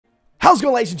How's it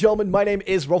going, ladies and gentlemen? My name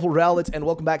is Rallet, and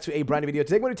welcome back to a brand new video.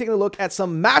 Today, we're going to be taking a look at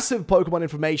some massive Pokemon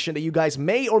information that you guys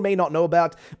may or may not know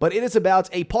about, but it is about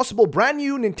a possible brand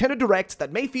new Nintendo Direct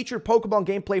that may feature Pokemon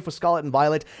gameplay for Scarlet and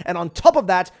Violet, and on top of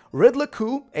that,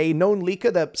 Riddles, a known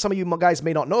leaker that some of you guys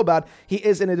may not know about. He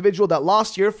is an individual that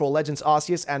last year for Legends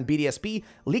Arceus and BDSP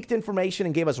leaked information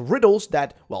and gave us riddles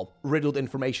that, well, riddled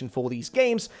information for these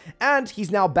games, and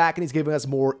he's now back and he's giving us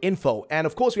more info. And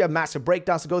of course, we have massive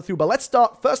breakdowns to go through, but let's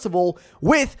start, first of all,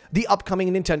 with the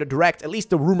upcoming Nintendo Direct, at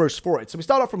least the rumors for it. So we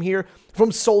start off from here,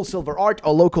 from Soul Silver Art,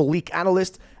 a local leak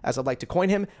analyst, as I'd like to coin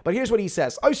him. But here's what he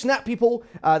says. Oh snap, people,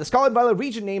 the Scarlet and Violet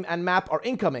region name and map are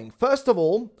incoming. First of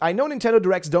all, I know Nintendo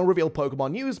Directs don't reveal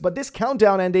Pokemon news, but this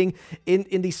countdown ending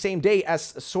in the same day as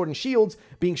Sword and Shields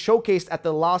being showcased at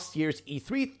the last year's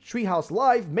E3 Treehouse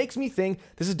Live makes me think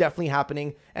this is definitely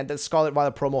happening and that Scarlet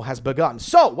Violet promo has begun.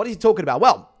 So, what is he talking about?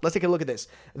 Well, let's take a look at this.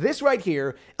 This right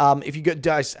here, if you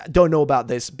guys don't know about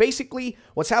this, basically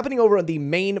what's happening over on the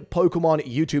main Pokemon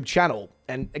YouTube channel.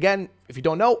 And again, if you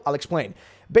don't know, I'll explain.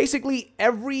 Basically,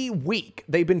 every week,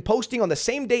 they've been posting on the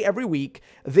same day every week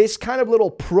this kind of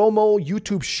little promo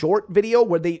YouTube short video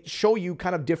where they show you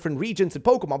kind of different regions in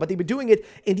Pokemon, but they've been doing it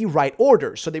in the right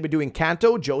order. So they've been doing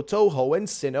Kanto, Johto, Hoenn,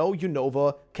 Sinnoh,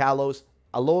 Unova, Kalos,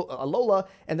 Alola,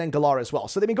 and then Galar as well.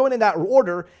 So they've been going in that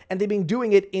order, and they've been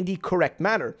doing it in the correct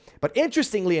manner. But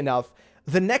interestingly enough,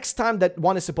 the next time that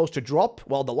one is supposed to drop,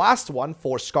 well, the last one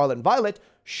for Scarlet and Violet,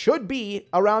 should be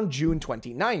around June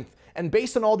 29th. And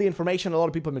based on all the information a lot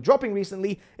of people have been dropping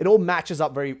recently, it all matches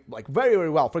up very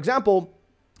well. For example,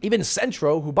 even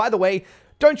Centro, who, by the way,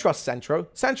 don't trust Centro.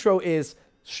 Centro is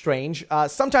strange.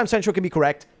 Sometimes Centro can be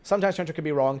correct, sometimes Centro can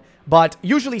be wrong, but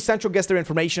usually Centro gets their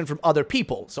information from other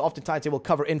people. So oftentimes they will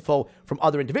cover info from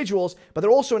other individuals, but they're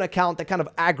also an account that kind of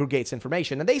aggregates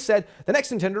information. And they said the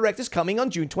next Nintendo Direct is coming on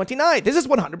June 29th. This is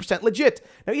 100% legit.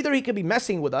 Now, either he could be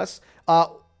messing with us,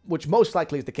 which most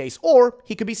likely is the case, or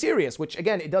he could be serious, which,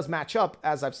 again, it does match up,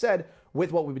 as I've said,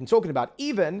 with what we've been talking about.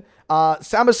 Even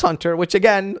Samus Hunter, which,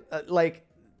 again,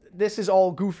 this is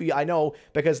all goofy, I know,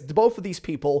 because both of these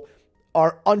people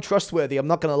are untrustworthy, I'm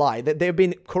not going to lie. They've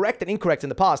been correct and incorrect in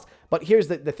the past, but here's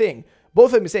the thing. Both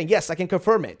of them are saying, yes, I can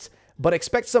confirm it, but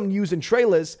expect some news and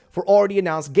trailers for already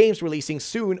announced games releasing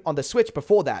soon on the Switch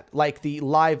before that, like the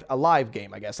Alive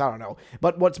game, I guess, I don't know.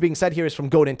 But what's being said here is from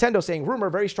Go Nintendo saying, rumor,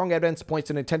 very strong evidence points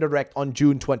to Nintendo Direct on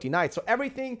June 29th. So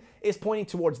everything is pointing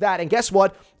towards that. And guess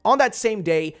what? On that same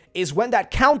day is when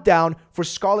that countdown for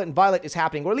Scarlet and Violet is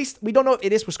happening, or at least we don't know if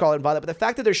it is for Scarlet and Violet, but the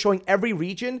fact that they're showing every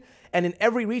region, and in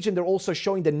every region they're also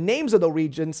showing the names of the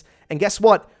regions, and guess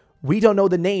what? We don't know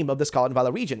the name of the Scarlet and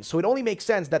Violet region, so it only makes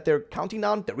sense that they're counting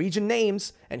down the region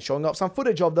names and showing off some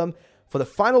footage of them for the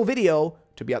final video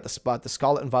to be at the spot, the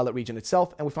Scarlet and Violet region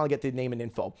itself, and we finally get the name and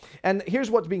info. And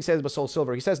here's what's being said about Soul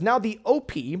Silver. He says, now the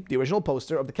OP, the original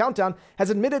poster of the countdown, has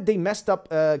admitted they messed up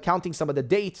counting some of the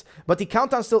dates, but the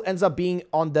countdown still ends up being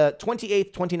on the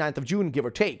 28th, 29th of June, give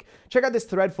or take. Check out this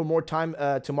thread for more time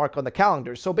to mark on the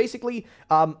calendar. So basically,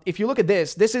 if you look at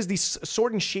this, this is the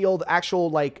Sword and Shield actual,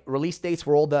 like, release dates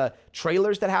for all the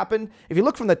trailers that happen. If you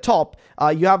look from the top,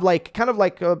 you have, like, kind of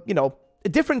like, you know,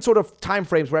 different sort of time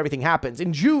frames where everything happens.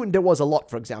 In June, there was a lot,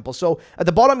 for example. So at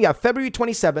the bottom, you have February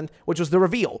 27th, which was the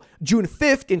reveal. June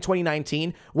 5th in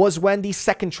 2019 was when the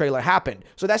second trailer happened.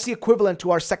 So that's the equivalent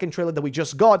to our second trailer that we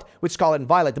just got with Scarlet and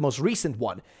Violet, the most recent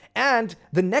one. And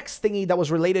the next thingy that was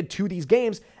related to these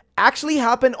games actually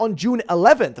happened on June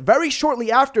 11th, very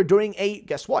shortly after, during a,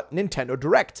 guess what, Nintendo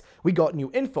Direct. We got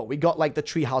new info. We got, like, the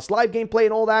Treehouse Live gameplay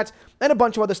and all that, and a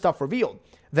bunch of other stuff revealed.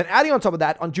 Then adding on top of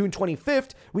that, on June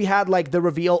 25th, we had, like, the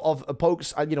reveal of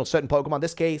certain Pokemon. In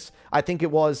this case, I think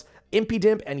it was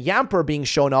Impidimp and Yamper being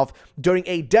shown off during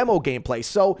a demo gameplay.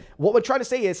 So what we're trying to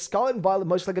say is Scarlet and Violet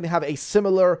most likely going to have a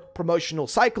similar promotional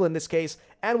cycle in this case,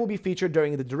 and will be featured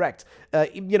during the Direct.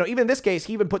 Even in this case,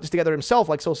 he even put this together himself,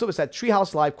 like Soul Silver said,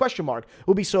 Treehouse Live, ? It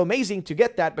will be so amazing to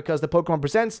get that because the Pokemon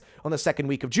Presents on the second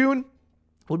week of June.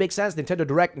 Would make sense. Nintendo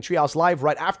Direct and Treehouse Live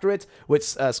right after it, with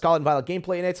Scarlet and Violet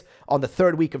gameplay in it on the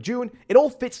third week of June. It all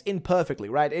fits in perfectly,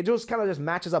 right? It just kind of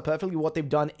matches up perfectly with what they've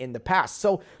done in the past.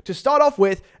 So to start off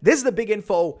with, this is the big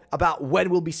info about when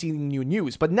we'll be seeing new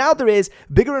news. But now there is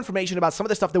bigger information about some of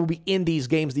the stuff that will be in these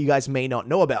games that you guys may not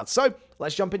know about. So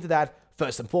let's jump into that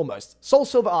first and foremost. Soul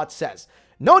Silver Art says,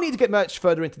 no need to get much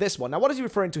further into this one. Now, what is he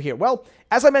referring to here? Well,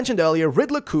 as I mentioned earlier,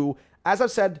 Riddles, as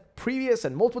I've said previous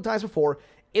and multiple times before,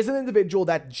 is an individual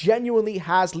that genuinely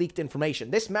has leaked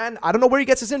information. This man, I don't know where he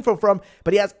gets his info from,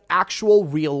 but he has actual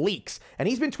real leaks. And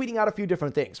he's been tweeting out a few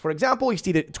different things. For example, he's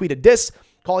tweeted this.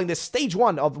 calling this stage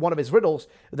 1 of one of his riddles,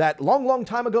 that long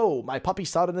time ago, my puppy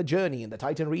started a journey in the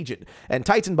Titan region. And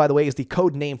Titan, by the way, is the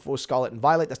code name for Scarlet and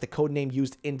Violet. That's the code name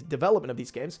used in the development of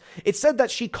these games. It said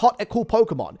that she caught a cool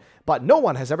Pokemon, but no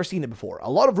one has ever seen it before. A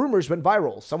lot of rumors went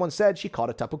viral. Someone said she caught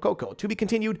a Tapu Koko. To be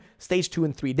continued, stage 2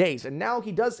 in 3 days. And now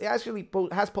he actually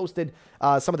has posted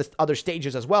some of the other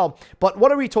stages as well. But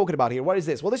what are we talking about here? What is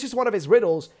this? Well, this is one of his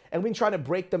riddles, and we've been trying to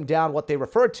break them down, what they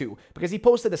refer to, because he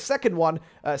posted the second one,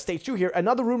 stage 2 here.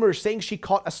 Another rumor saying she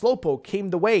caught a Slowpoke came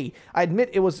the way. I admit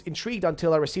it was intrigued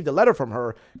until I received a letter from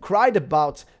her. Cried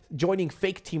about joining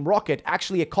fake Team Rocket,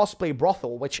 actually a cosplay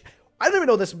brothel, which I don't even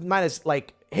know this man is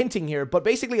like hinting here, but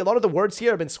basically a lot of the words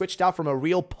here have been switched out from a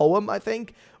real poem, I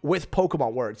think, with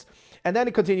Pokemon words. And then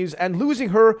it continues, and losing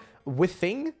her with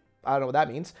thing. I don't know what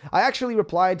that means. I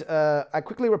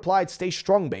quickly replied, stay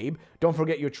strong, babe. Don't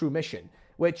forget your true mission.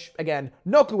 Which, again,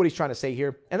 no clue what he's trying to say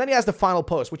here. And then he has the final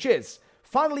post, which is,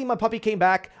 finally, my puppy came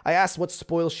back. I asked what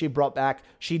spoils she brought back.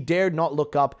 She dared not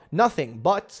look up. Nothing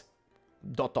but... ...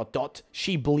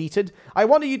 She bleated. I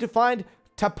wanted you to find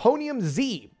Taponium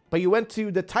Z, but you went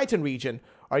to the Titan region.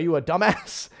 Are you a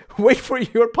dumbass? Wait for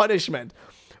your punishment.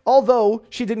 Although,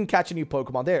 she didn't catch a new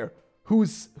Pokemon there.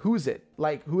 Who's it?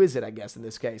 Like, who is it, I guess, in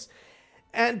this case?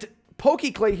 And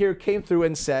PokeClay here came through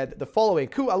and said the following.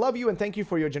 Ku, I love you and thank you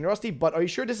for your generosity, but are you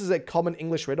sure this is a common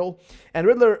English riddle? And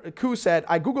Riddler Ku said,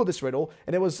 I googled this riddle,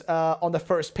 and it was on the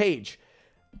first page.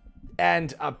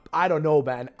 And I don't know,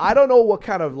 man. I don't know what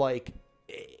kind of, like,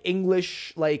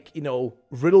 English, like, you know,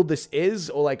 riddle this is,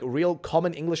 or, like, real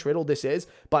common English riddle this is.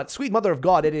 But, sweet mother of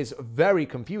God, it is very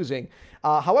confusing.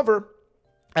 However...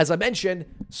 as I mentioned,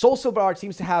 Soul Silver Art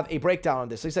seems to have a breakdown on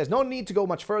this. So he says, no need to go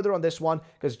much further on this one,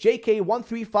 because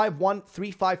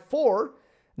JK1351354,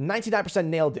 99%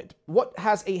 nailed it. What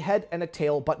has a head and a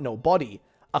tail but no body?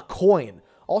 A coin.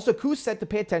 Also, Ku said to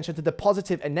pay attention to the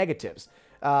positive and negatives.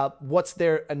 What's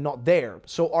there and not there.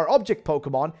 So our object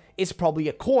Pokemon is probably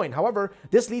a coin. However,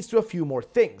 this leads to a few more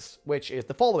things, which is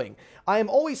the following. I am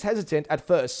always hesitant at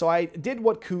first, so I did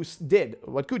what Ku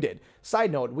did.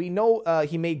 Side note, we know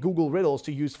he made Google riddles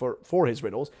to use for his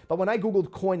riddles, but when I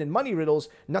Googled coin and money riddles,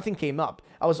 nothing came up.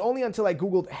 I was only until I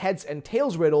Googled heads and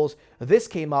tails riddles, this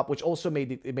came up, which also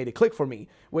made it click for me,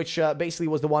 which basically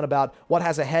was the one about what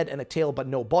has a head and a tail but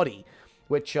no body,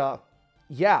 which,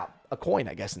 yeah, a coin,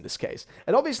 I guess, in this case.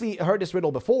 And obviously, I heard this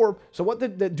riddle before, so what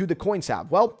do the coins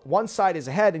have? Well, one side is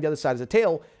a head and the other side is a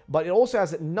tail, but it also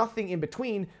has nothing in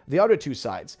between the other two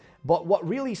sides. But what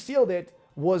really sealed it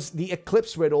was the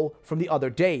eclipse riddle from the other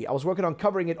day. I was working on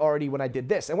covering it already when I did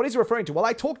this. And what is he referring to? Well,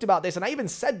 I talked about this, and I even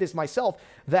said this myself,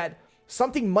 that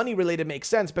something money-related makes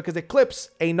sense, because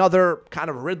Eclipse, another kind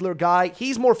of Riddler guy,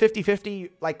 he's more 50-50.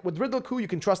 Like, with Riddler Ku, you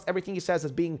can trust everything he says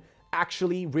as being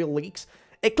actually real leaks.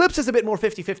 Eclipse is a bit more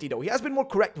 50-50, though. He has been more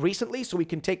correct recently, so we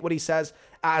can take what he says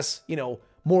as, you know,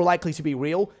 more likely to be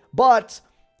real. But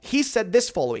he said this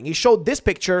following. He showed this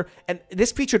picture, and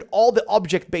this featured all the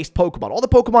object-based Pokemon. All the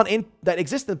Pokemon that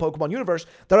exist in the Pokemon universe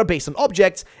that are based on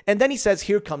objects. And then he says,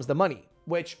 here comes the money.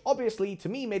 Which, obviously, to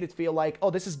me, made it feel like, oh,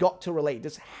 this has got to relate.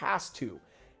 This has to,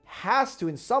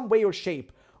 in some way or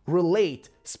shape, relate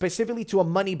specifically to a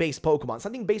money-based Pokemon.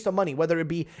 Something based on money, whether it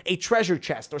be a treasure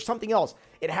chest or something else.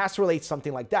 It has to relate to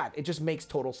something like that. It just makes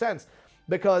total sense.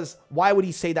 Because why would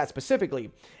he say that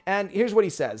specifically? And here's what he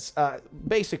says.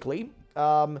 Basically,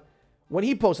 when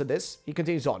he posted this, he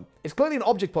continues on. It's clearly an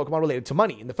object Pokemon related to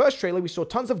money. In the first trailer, we saw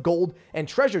tons of gold and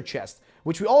treasure chests,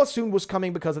 which we all assumed was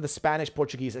coming because of the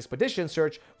Spanish-Portuguese expedition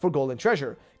search for gold and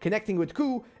treasure. Connecting with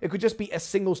Ku, it could just be a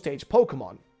single-stage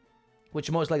Pokemon, which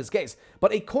most likely is the case.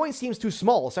 But a coin seems too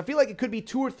small, so I feel like it could be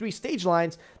 2 or 3 stage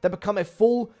lines that become a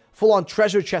full-on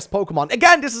treasure chest Pokemon.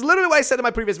 Again, this is literally what I said in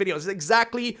my previous video. This is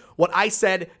exactly what I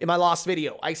said in my last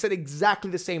video. I said exactly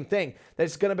the same thing, that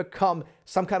it's going to become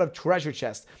some kind of treasure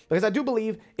chest. Because I do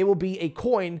believe it will be a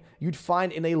coin you'd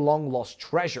find in a long-lost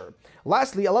treasure.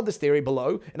 Lastly, I love this theory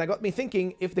below, and it got me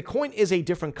thinking, if the coin is a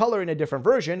different color in a different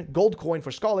version, gold coin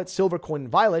for Scarlet, silver coin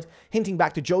Violet, hinting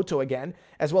back to Johto again,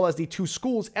 as well as the 2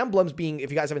 schools' emblems being,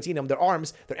 if you guys haven't seen them, their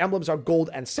arms, their emblems are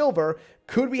gold and silver,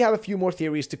 could we have a few more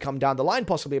theories to come down the line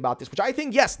possibly about this? Which I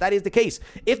think, yes, that is the case.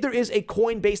 If there is a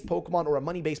coin-based Pokemon or a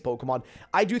money-based Pokemon,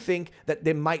 I do think that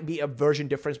there might be a version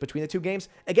difference between the 2 games.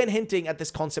 Again, hinting at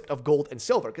this concept of gold and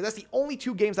silver, because that's the only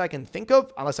 2 games that I can think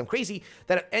of, unless I'm crazy,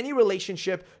 that have any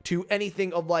relationship to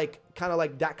anything of like, kind of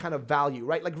like that kind of value,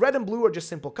 right? Like red and blue are just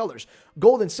simple colors.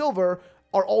 Gold and silver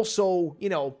are also, you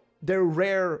know, they're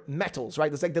rare metals,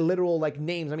 right? There's like the literal like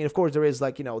names. I mean, of course there is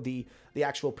like, you know, the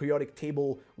actual periodic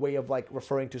table way of like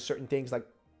referring to certain things, like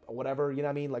whatever, you know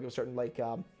what I mean? Like a certain like,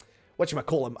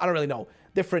 whatchamacallit, I don't really know,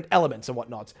 different elements and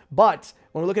whatnot. But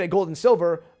when we're looking at gold and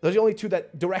silver, those are the only two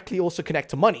that directly also connect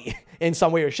to money in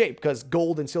some way or shape, because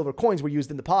gold and silver coins were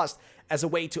used in the past as a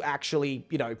way to actually,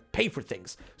 pay for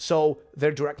things. So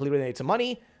they're directly related to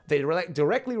money. They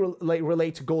directly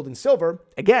relate to gold and silver,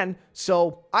 again.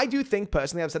 So I do think,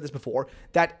 personally, I've said this before,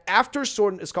 that after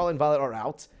Sword and Scarlet and Violet are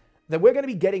out, that we're going to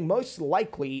be getting most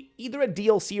likely either a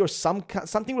DLC or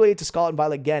something related to Scarlet and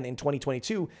Violet again in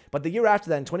 2022. But the year after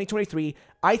that, in 2023,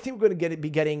 I think we're going to be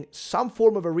getting some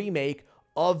form of a remake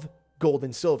of Gold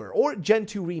and Silver, or Gen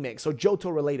 2 remake, so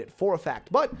Johto related, for a fact.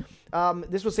 But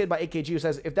this was said by AKG, who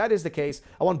says, if that is the case,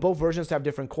 I want both versions to have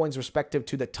different coins respective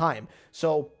to the time.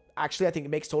 So actually, I think it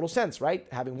makes total sense, right?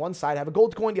 Having one side have a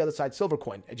gold coin, the other side silver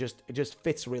coin. It just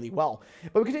fits really well.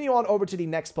 But we continue on over to the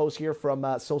next post here from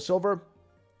Soul Silver,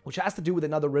 which has to do with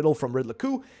another riddle from Riddler,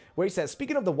 where he says,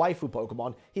 speaking of the waifu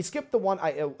Pokemon, he skipped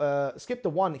the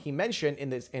one he mentioned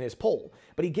in his poll,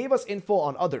 but he gave us info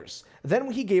on others.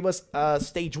 Then he gave us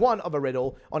stage 1 of a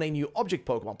riddle on a new object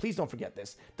Pokemon. Please don't forget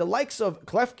this. The likes of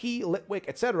Klefki, Litwick,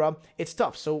 etc. It's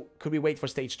tough. So could we wait for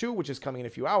stage 2, which is coming in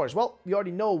a few hours? Well, we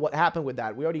already know what happened with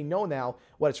that. We already know now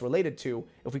what it's related to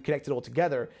if we connect it all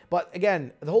together. But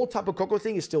again, the whole Tapu Koko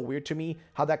thing is still weird to me,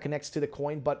 how that connects to the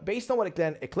coin. But based on what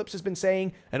Eclipse has been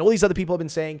saying, and all these other people have been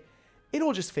saying, it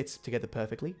all just fits together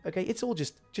perfectly, okay? It's all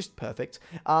just perfect.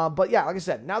 But yeah, like I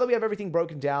said, now that we have everything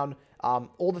broken down,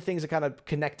 all the things are kind of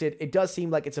connected, it does seem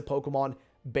like it's a Pokemon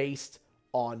based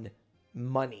on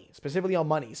money, specifically on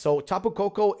money. So Tapu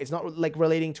Koko is not like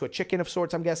relating to a chicken of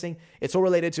sorts, I'm guessing. It's all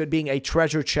related to it being a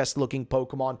treasure chest looking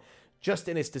Pokemon, just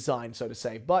in its design, so to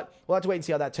say. But we'll have to wait and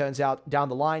see how that turns out down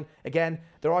the line. Again,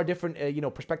 there are different,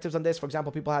 perspectives on this. For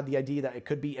example, people had the idea that it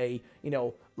could be a,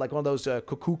 like one of those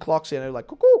cuckoo clocks, like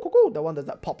cuckoo, cuckoo, the one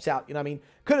that pops out, you know what I mean?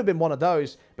 Could have been one of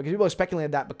those, because people are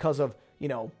speculating that because of,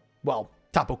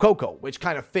 Tapu Koko, which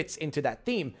kind of fits into that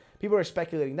theme. People are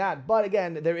speculating that, but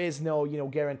again, there is no,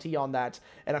 guarantee on that.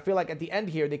 And I feel like at the end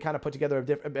here, they kind of put together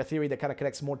a theory that kind of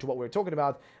connects more to what we were talking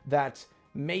about, that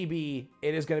maybe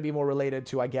it is going to be more related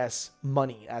to, I guess,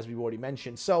 money, as we've already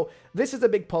mentioned. So this is a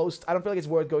big post. I don't feel like it's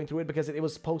worth going through it because it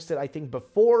was posted, I think,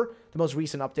 before the most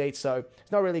recent update. So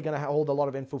it's not really going to hold a lot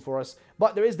of info for us.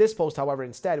 But there is this post, however,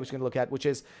 instead, which we're going to look at, which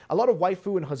is a lot of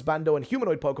waifu and husbando and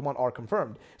humanoid Pokemon are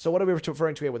confirmed. So what are we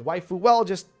referring to here with waifu? Well,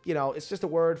 just, it's just a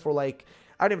word for, like,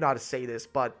 I don't even know how to say this,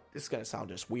 but this is going to sound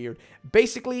just weird.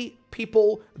 Basically,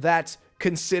 people that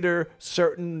consider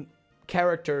certain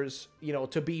characters,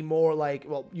 to be more like,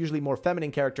 well, usually more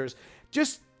feminine characters,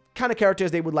 just kind of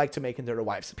characters they would like to make into their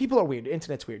wives. People are weird. The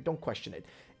internet's weird. Don't question it.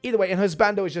 Either way, and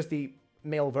husbando is just the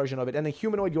male version of it. And the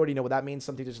humanoid, you already know what that means.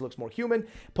 Something that just looks more human.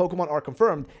 Pokemon are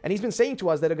confirmed. And he's been saying to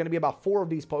us that there are going to be about 4 of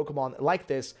these Pokemon like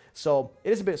this. So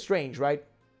it is a bit strange, right?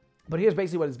 But here's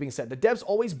basically what is being said. The devs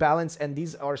always balance, and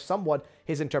these are somewhat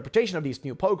his interpretation of these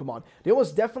new Pokemon. They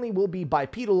almost definitely will be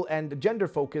bipedal and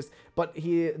gender-focused, but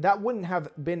that wouldn't have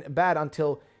been bad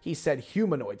until he said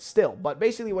humanoid still. But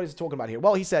basically, what is he talking about here?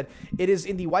 Well, he said it is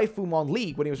in the Waifumon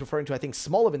League, when he was referring to, I think,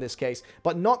 Smoliv in this case,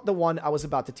 but not the one I was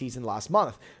about to tease in last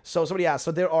month. So somebody asked,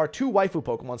 so there are 2 waifu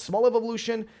Pokemon, Smoliv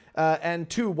Evolution, and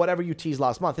 2 whatever you teased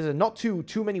last month. Is it not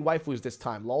too many waifus this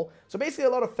time, lol? So basically, a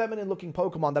lot of feminine-looking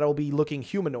Pokemon that will be looking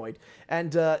humanoid.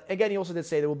 And again, he also did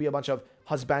say there will be a bunch of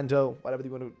husbando, whatever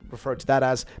you want to refer to that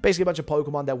as. Basically, a bunch of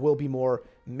Pokemon that will be more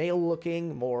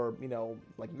male-looking, more,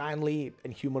 like manly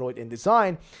and humanoid in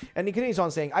design. And he continues on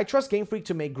saying, I trust Game Freak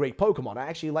to make great Pokemon. I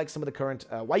actually like some of the current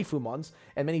waifumons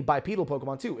and many bipedal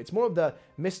Pokemon too. It's more of the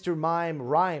Mr. Mime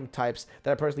rhyme types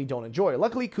that I personally don't enjoy.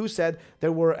 Luckily, Ku said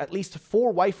there were at least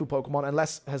 4 waifu Pokemon and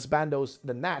less husbandos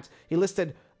than that. He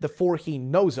listed the 4 he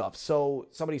knows of. So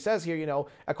somebody says here,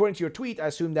 according to your tweet, I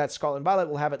assume that Scarlet and Violet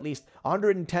will have at least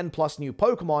 110 plus new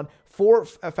Pokemon, 4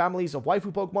 families of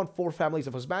waifu Pokemon, 4 families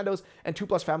of husbandos, and 2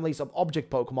 plus families of object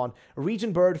Pokemon,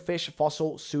 region bird, fish,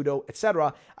 fossil, pseudo,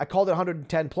 etc. I called it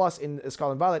 110 plus in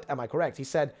Scarlet and Violet. Am I correct? He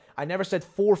said, I never said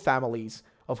 4 families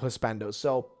of husbandos.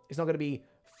 So it's not going to be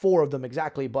 4 of them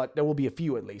exactly, but there will be a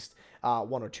few at least.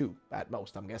 1 or 2 at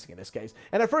most, I'm guessing in this case.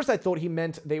 And at first I thought he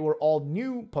meant they were all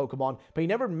new Pokemon, but he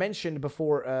never mentioned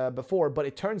before, but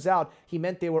it turns out he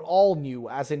meant they were all new,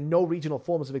 as in no regional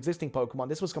forms of existing Pokemon.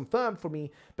 This was confirmed for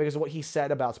me because of what he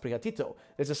said about Sprigatito.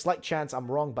 There's a slight chance I'm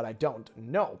wrong, but I don't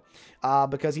know.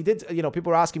 Because he did,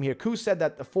 people are asking here, Ku said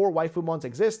that the 4 Waifumons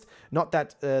exist, not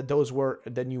that those were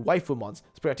the new Waifumons.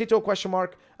 Sprigatito, question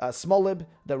mark, Smolib,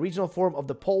 the regional form of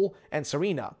the pole, and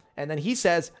Serena. And then he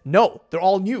says, no, they're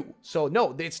all new. So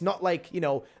no, it's not like,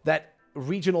 that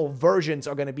regional versions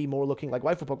are going to be more looking like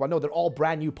waifu Pokemon. No, they're all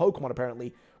brand new Pokemon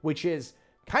apparently, which is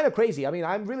kind of crazy. I mean,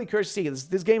 I'm really curious to see.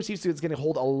 This game seems to it's going to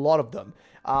hold a lot of them.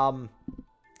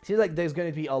 Seems like there's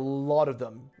going to be a lot of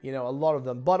them, you know, a lot of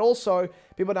them. But also,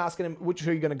 people are asking him, which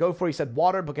are you going to go for? He said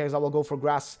water, because I will go for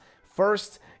grass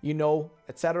first, you know,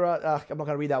 etc. I'm not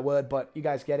going to read that word, but you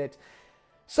guys get it.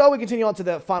 So we continue on to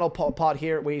the final part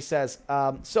here, where he says,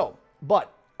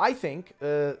 but I think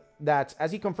that,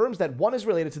 as he confirms that one is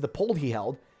related to the poll he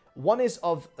held, one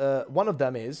of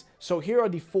them is, so here are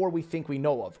the 4 we think we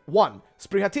know of. 1,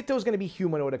 Sprigatito is going to be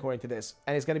humanoid according to this,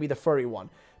 and it's going to be the furry one.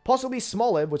 Possibly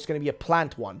Smoliv, which is going to be a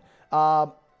plant one.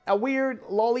 A weird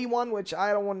lolly one, which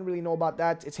I don't really know about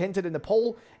that. It's hinted in the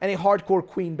poll. And a hardcore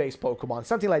queen-based Pokemon,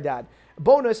 something like that.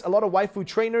 Bonus, a lot of waifu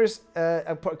trainers,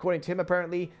 according to him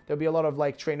apparently. There'll be a lot of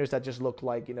like trainers that just look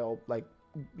like, you know,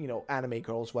 anime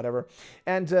girls, whatever.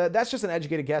 And that's just an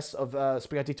educated guess of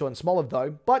Sprigatito and Smoliv,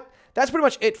 though. But that's pretty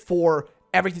much it for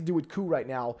everything to do with Coup right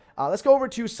now. Let's go over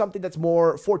to something that's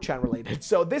more 4chan related.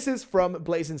 So this is from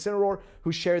Blaze Incineroar,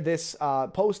 who shared this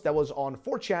post that was on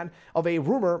 4chan of a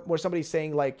rumor where somebody's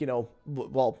saying, like, you know,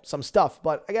 well, some stuff.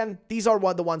 But again, these are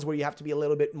one of the ones where you have to be a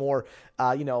little bit more,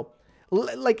 you know,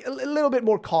 like a little bit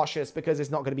more cautious, because it's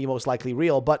not going to be most likely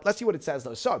real. But let's see what it says,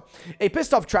 though. So, a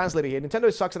pissed off translator here.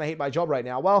 Nintendo sucks and I hate my job right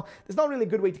now. Well, there's not really a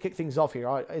good way to kick things off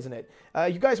here, isn't it?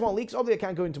 You guys want leaks? Obviously, I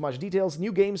can't go into much details.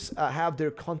 New games have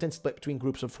their content split between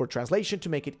groups for translation to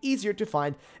make it easier to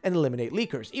find and eliminate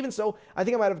leakers. Even so, I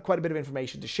think I might have quite a bit of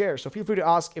information to share, so feel free to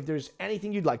ask if there's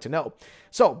anything you'd like to know.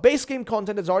 So, base game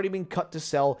content has already been cut to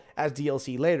sell as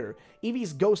DLC later.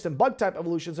 Eevee's ghost and bug type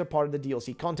evolutions are part of the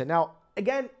DLC content. Now,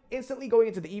 again, instantly going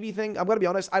into the Eevee thing, I'm going to be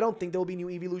honest, I don't think there will be new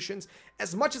evolutions.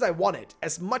 As much as I want it,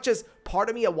 as much as part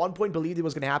of me at one point believed it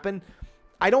was going to happen,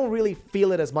 I don't really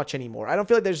feel it as much anymore. I don't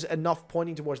feel like there's enough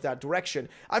pointing towards that direction.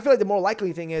 I feel like the more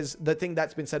likely thing is the thing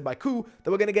that's been said by Coup,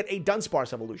 that we're going to get a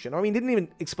Dunsparce evolution. I mean, he didn't even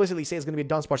explicitly say it's going to be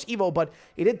a Dunsparce Evo, but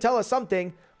he did tell us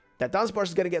something, that Dunsparce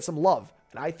is going to get some love.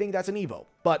 And I think that's an Evo.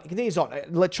 But it continues on.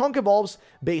 Lechonk evolves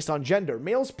based on gender.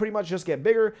 Males pretty much just get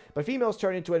bigger, but females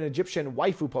turn into an Egyptian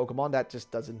waifu Pokemon. That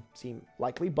just doesn't seem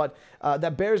likely. But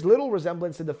that bears little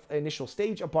resemblance to the initial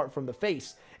stage apart from the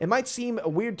face. It might seem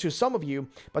weird to some of you,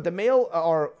 but the male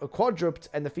are quadruped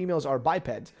and the females are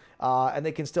biped. And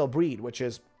they can still breed, which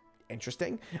is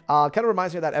interesting. Kind of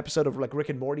reminds me of that episode of like Rick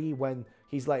and Morty when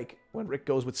he's like, when Rick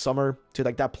goes with Summer to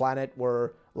like that planet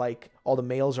where like all the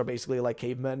males are basically like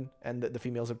cavemen and the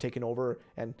females have taken over,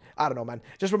 and I don't know, man,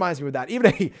 just reminds me of that.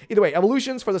 Either way,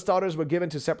 evolutions for the starters were given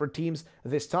to separate teams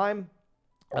this time.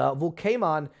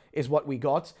 Volcamon is what we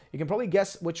got. You can probably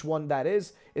guess which one that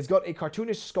is. It's got a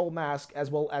cartoonish skull mask as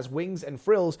well as wings and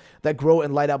frills that grow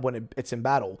and light up when it's in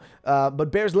battle, but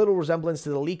bears little resemblance to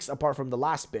the leaks apart from the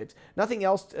last bit. Nothing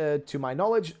else, to my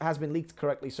knowledge, has been leaked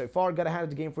correctly so far. Gotta hand it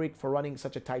to Game Freak for running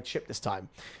such a tight ship this time,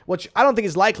 which I don't think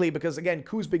is likely because, again,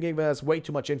 Coup's been giving us way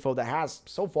too much info that has,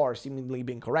 so far, seemingly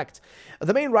been correct.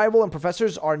 The main rival and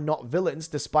professors are not villains,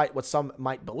 despite what some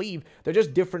might believe. They're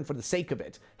just different for the sake of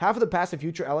it. Half of the past and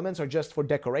future elements are just for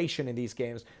decoration in these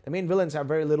games. The main villains have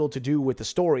very little to do with the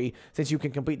story. Since you can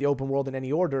complete the open world in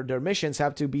any order, their missions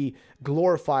have to be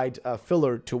glorified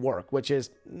filler to work, which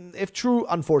is, if true,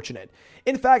 unfortunate.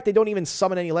 In fact, they don't even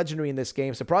summon any legendary in this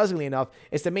game. Surprisingly enough,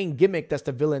 it's the main gimmick that's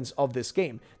the villains of this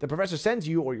game. The professor sends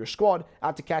you or your squad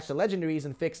out to catch the legendaries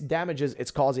and fix damages it's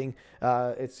causing.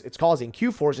 It's causing.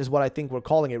 Q-Force is what I think we're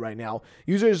calling it right now.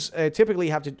 Users typically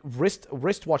have to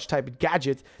wristwatch type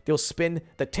gadget. They'll spin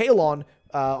the tail on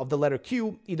of the letter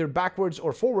Q, either backwards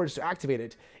or forwards to activate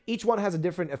it. Each one has a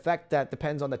different effect that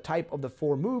depends on the type of the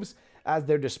 4 moves at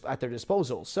their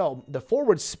disposal. So the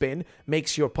forward spin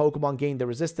makes your Pokemon gain the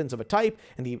resistance of a type,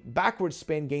 and the backward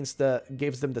spin gives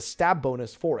them the stab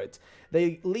bonus for it.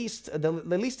 They last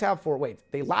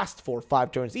for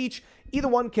 5 turns each. Either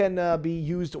one can be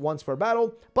used once per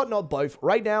battle, but not both.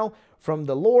 Right now, from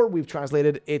the lore we've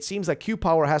translated, it seems like Q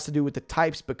power has to do with the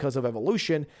types because of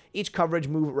evolution. Each coverage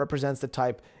move represents the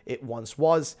type it once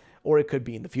was, or it could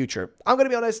be in the future. I'm going to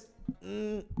be honest,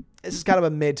 this is kind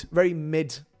of a very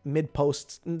mid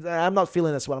post. I'm not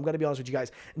feeling this one. I'm going to be honest with you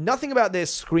guys. Nothing about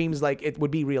this screams like it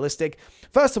would be realistic.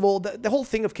 First of all, the whole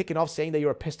thing of kicking off saying that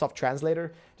you're a pissed off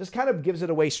translator just kind of gives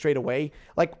it away straight away.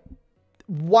 Like,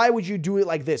 why would you do it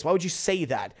like this? Why would you say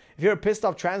that? If you're a pissed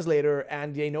off translator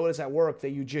and they notice at work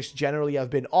that you just generally have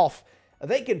been off,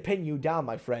 they can pin you down,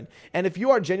 my friend. And if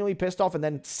you are genuinely pissed off and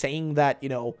then saying that, you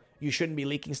know, you shouldn't be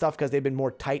leaking stuff because they've been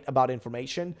more tight about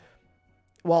information,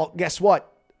 well, guess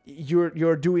what?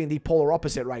 You're doing the polar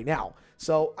opposite right now.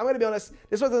 So I'm going to be honest,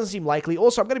 this one doesn't seem likely.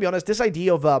 Also, I'm going to be honest, this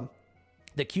idea of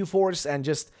the Q-Force and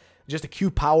just the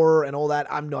Q power and all that,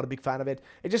 I'm not a big fan of it.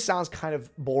 It just sounds kind of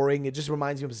boring. It just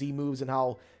reminds me of Z moves and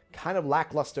how kind of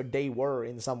lackluster they were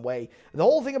in some way. The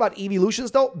whole thing about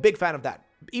evolutions, though, big fan of that.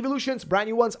 Evolutions, brand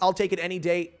new ones, I'll take it any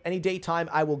day, any daytime.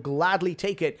 I will gladly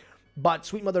take it. But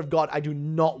Sweet Mother of God, I do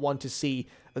not want to see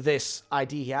this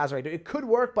ID he has right now. It could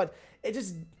work, but it's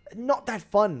just not that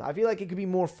fun. I feel like it could be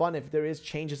more fun if there is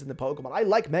changes in the Pokemon. I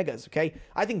like Megas, okay?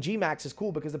 I think G-Max is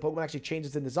cool because the Pokemon actually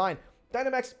changes in design.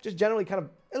 Dynamax, just generally kind of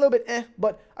a little bit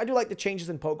but I do like the changes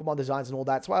in Pokemon designs and all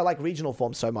that. That's why I like regional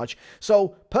forms so much.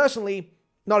 So, personally,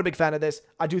 not a big fan of this.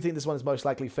 I do think this one is most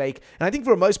likely fake. And I think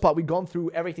for the most part, we've gone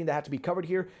through everything that had to be covered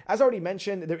here. As I already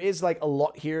mentioned, there is like a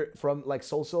lot here from like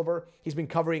Soul Silver. He's been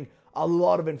covering a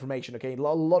lot of information, okay? A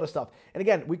lot of stuff. And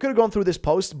again, we could have gone through this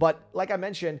post, but like I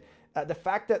mentioned, the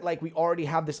fact that like we already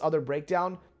have this other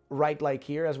breakdown right like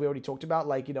here, as we already talked about,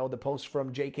 like, you know, the post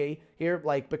from JK here,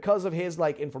 like because of his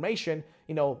like information,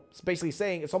 you know, it's basically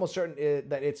saying it's almost certain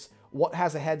that it's what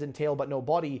has a head and tail but no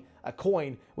body, a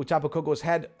coin, with Tapu Koko's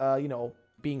head, you know,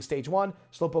 being stage 1,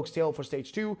 Slowpoke's tail for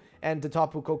stage 2, and the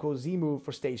Tapu Koko Z move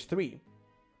for stage 3.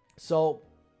 So,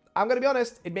 I'm gonna be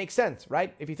honest, it makes sense,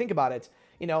 right? If you think about it,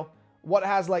 you know, what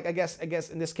has like, I guess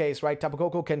in this case, right, Tapu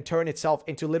Koko can turn itself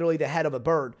into literally the head of a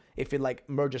bird if it like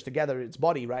merges together its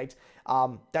body, right?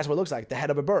 That's what it looks like, the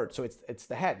head of a bird. So it's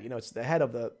the head, you know, it's the head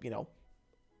of the, you know,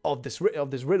 of this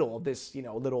riddle, of this, you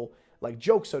know, little like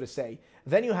joke, so to say.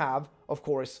 Then you have, of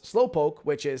course, Slowpoke,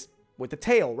 which is with the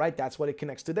tail, right? That's what it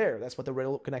connects to there. That's what the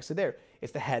riddle connects to there.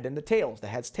 It's the head and the tails, the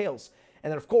head's tails. And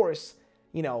then, of course,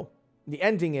 you know, the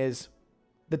ending is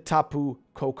the Tapu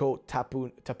Koko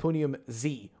Tapunium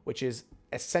Z, which is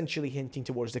essentially hinting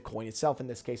towards the coin itself in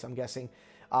this case, I'm guessing,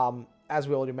 as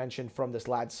we already mentioned from this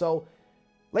lad. So,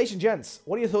 ladies and gents,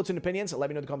 what are your thoughts and opinions? Let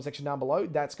me know in the comment section down below.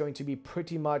 That's going to be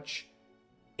pretty much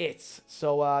it.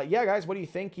 So, yeah, guys, what do you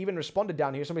think? He even responded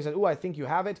down here. Somebody said, "Ooh, I think you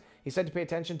have it." He said to pay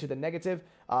attention to the negative.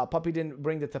 Puppy didn't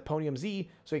bring the Taponium Z,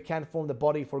 so he can't form the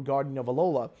body for Guardian of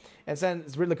Alola. And then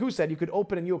Riddler said, "You could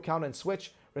open a new account and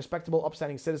switch. Respectable,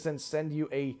 upstanding citizens send you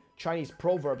a Chinese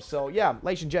proverb." So, yeah,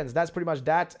 ladies and gents, that's pretty much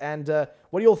that. And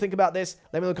what do you all think about this?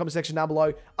 Let me know in the comment section down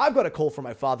below. I've got a call from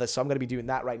my father, so I'm going to be doing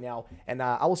that right now. And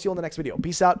I will see you on the next video.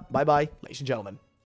 Peace out. Bye-bye, ladies and gentlemen.